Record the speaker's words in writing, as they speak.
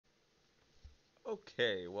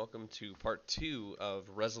Okay, welcome to part 2 of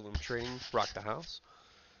Resolume Training Rock the House.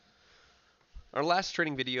 Our last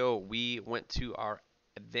training video, we went to our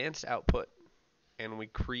advanced output and we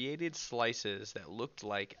created slices that looked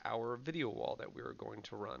like our video wall that we were going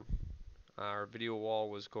to run. Our video wall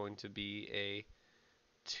was going to be a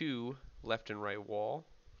 2 left and right wall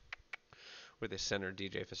with a center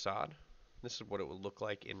DJ facade. This is what it would look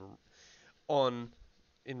like in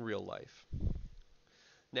real life.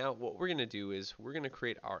 Now what we're going to do is we're going to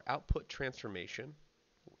create our output transformation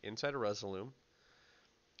inside of Resolume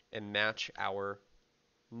and match our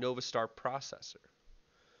Novastar processor.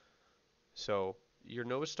 So your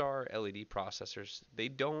Novastar LED processors, they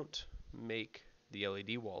don't make the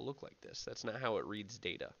LED wall look like this. That's not how it reads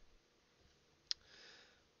data.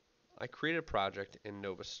 I created a project in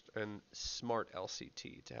Smart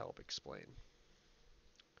LCT to help explain.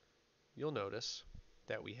 You'll notice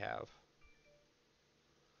that we have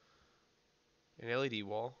an LED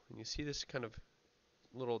wall, and you see this kind of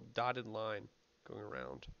little dotted line going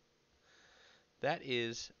around. That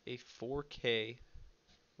is a 4K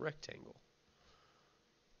rectangle.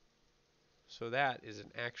 So that is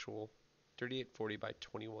an actual 3840 by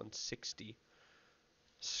 2160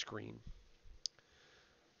 screen.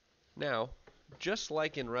 Now, just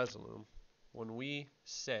like in Resolume, when we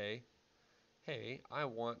say, hey, I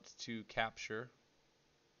want to capture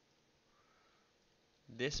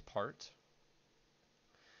this part,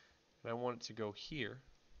 and I want it to go here,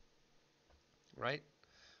 right?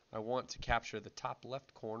 I want to capture the top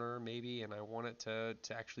left corner maybe, and I want it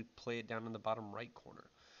to actually play it down in the bottom right corner.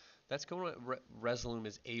 That's what Resolume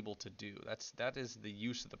is able to do. That is the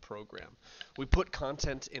use of the program. We put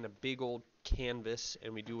content in a big old canvas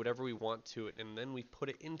and we do whatever we want to it, and then we put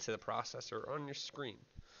it into the processor on your screen.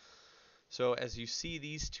 So as you see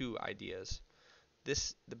these two ideas,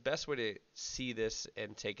 the best way to see this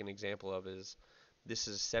and take an example of is this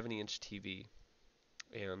is a 70-inch TV,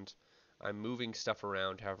 and I'm moving stuff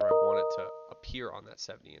around however I want it to appear on that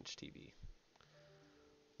 70-inch TV.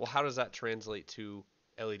 Well, how does that translate to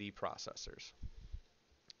LED processors?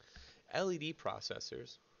 LED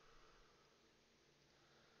processors,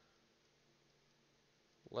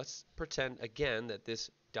 let's pretend again that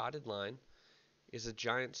this dotted line is a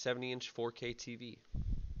giant 70-inch 4K TV.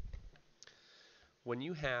 When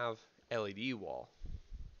you have LED wall,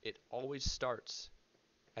 it always starts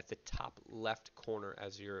at the top left corner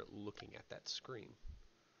as you're looking at that screen.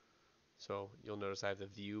 So you'll notice I have the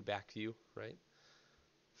view, back view, right?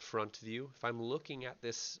 Front view. If I'm looking at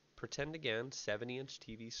this, pretend again, 70-inch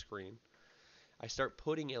TV screen, I start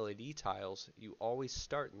putting LED tiles, you always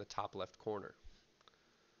start in the top left corner.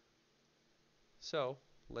 So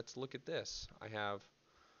let's look at this. I have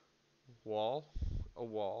wall, a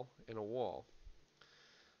wall, and a wall.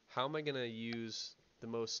 How am I going to use the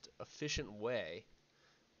most efficient way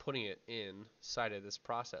putting it inside of this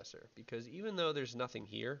processor? Because even though there's nothing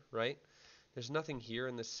here, right? There's nothing here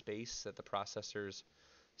in this space that the processors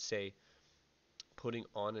say putting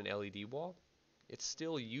on an LED wall. It's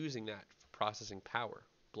still using that processing power,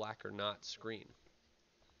 black or not screen.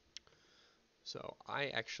 So I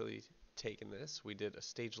actually taken this, we did a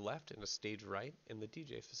stage left and a stage right in the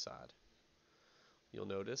DJ facade. You'll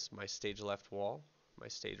notice my stage left wall, my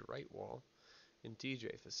stage right wall in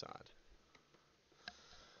DJ facade.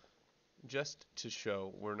 Just to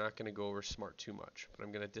show, we're not going to go over Smart too much, but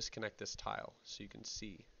I'm going to disconnect this tile so you can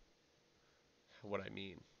see what I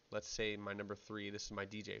mean. Let's say my number 3, this is my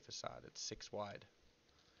DJ facade, it's 6 wide.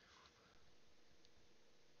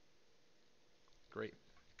 Great.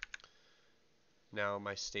 Now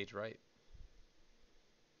my stage right.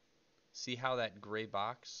 See how that gray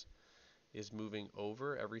box is moving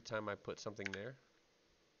over every time I put something there?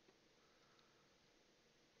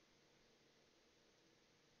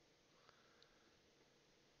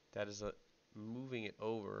 That is moving it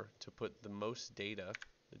over to put the most data.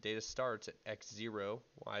 The data starts at x0,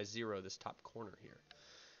 y0, this top corner here,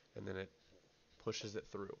 and then it pushes it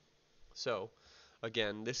through. So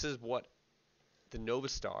again, this is what the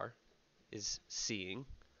Novastar is seeing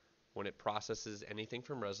when it processes anything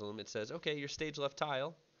from Resolume. It says, okay, your stage left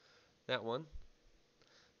tile, that one,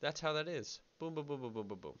 that's how that is. Boom, boom, boom, boom, boom,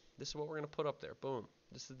 boom, boom. This is what we're going to put up there. Boom.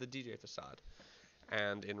 This is the DJ facade.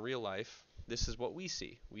 And in real life, this is what we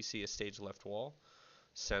see. We see a stage left wall,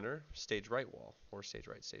 center, stage right wall, or stage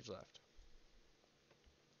right, stage left.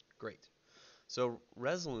 Great. So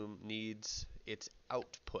Resolume needs its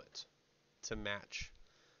output to match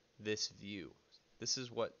this view. This is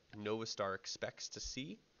what Novastar expects to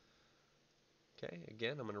see. Okay,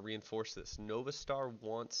 again, I'm going to reinforce this. Novastar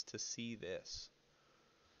wants to see this.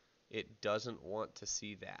 It doesn't want to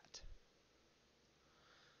see that.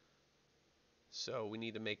 So we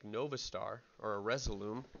need to make Novastar, or a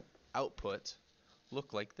Resolume, output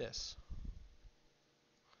look like this.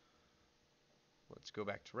 Let's go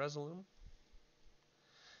back to Resolume.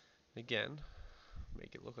 Again,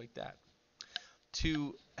 make it look like that.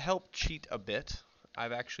 To help cheat a bit,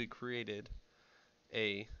 I've actually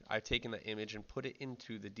I've taken that image and put it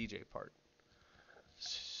into the DJ part.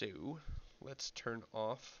 So let's turn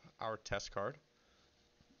off our test card.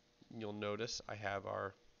 You'll notice I have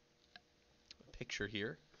our picture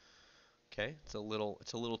here. Okay, it's a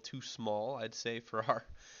little too small, I'd say, for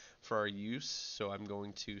our use. So I'm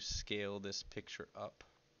going to scale this picture up.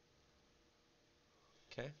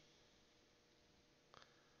 Okay,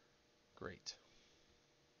 great.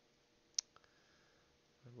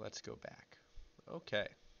 Let's go back. Okay,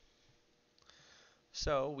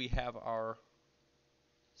 so we have our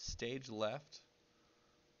stage left,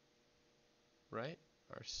 right?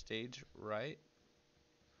 Our stage right,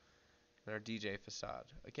 and our DJ facade.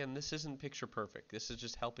 Again, this isn't picture perfect. This is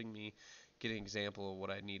just helping me get an example of what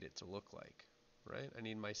I need it to look like, right? I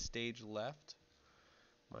need my stage left,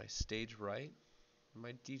 my stage right, and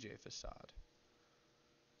my DJ facade.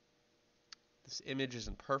 This image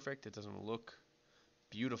isn't perfect. It doesn't look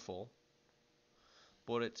beautiful.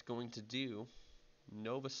 But what it's going to do,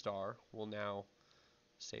 Novastar will now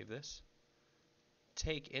save this,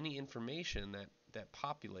 take any information that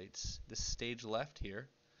populates this stage left here,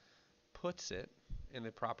 puts it in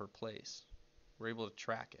the proper place. We're able to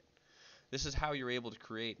track it. This is how you're able to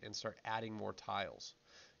create and start adding more tiles.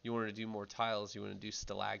 You want to do more tiles, you want to do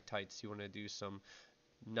stalactites, you want to do some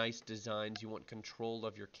nice designs, you want control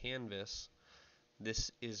of your canvas.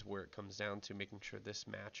 This is where it comes down to making sure this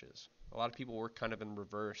matches. A lot of people work kind of in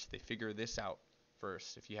reverse. They figure this out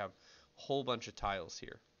first. If you have a whole bunch of tiles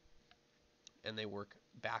here and they work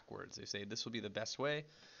backwards, they say this will be the best way.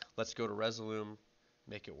 Let's go to Resolume,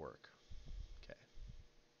 make it work. Okay.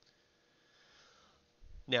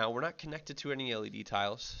 Now we're not connected to any LED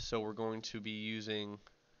tiles, so we're going to be using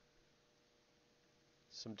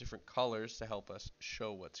some different colors to help us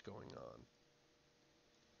show what's going on.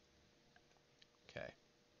 Okay.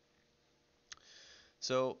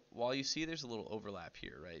 So while you see there's a little overlap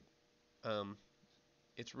here, right?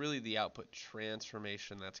 It's really the output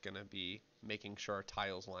transformation that's going to be making sure our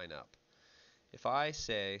tiles line up. If I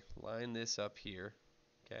say line this up here,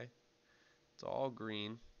 okay, it's all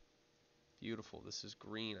green, beautiful, this is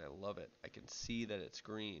green, I love it, I can see that it's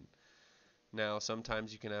green. Now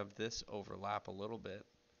sometimes you can have this overlap a little bit.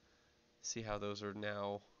 See how those are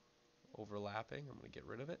now overlapping? I'm going to get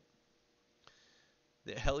rid of it.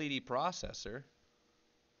 The LED processor,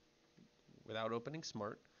 without opening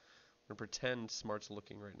Smart, I'm going to pretend Smart's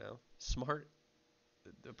looking right now. Smart,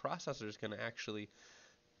 the processor is going to actually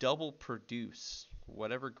double produce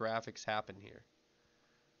whatever graphics happen here.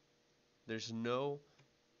 There's no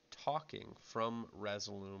talking from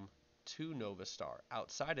Resolume to Novastar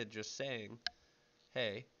outside of just saying,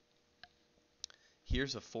 hey,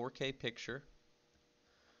 here's a 4K picture.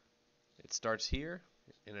 It starts here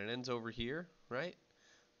and it ends over here, right?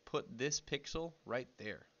 Put this pixel right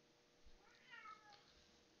there.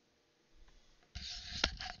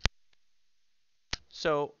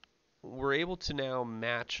 So we're able to now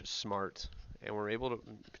match Smart, and we're able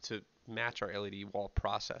to match our LED while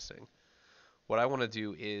processing. What I want to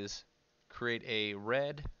do is create a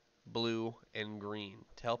red, blue, and green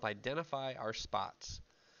to help identify our spots.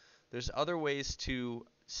 There's other ways to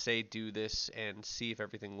say do this and see if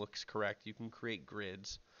everything looks correct. You can create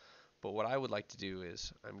grids, but what I would like to do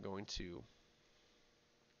is I'm going to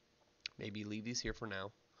maybe leave these here for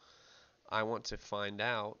now. I want to find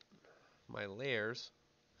out my layers.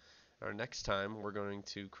 Our next time we're going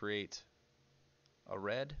to create a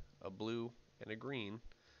red, a blue, and a green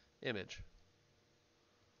image.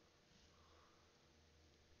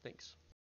 Thanks.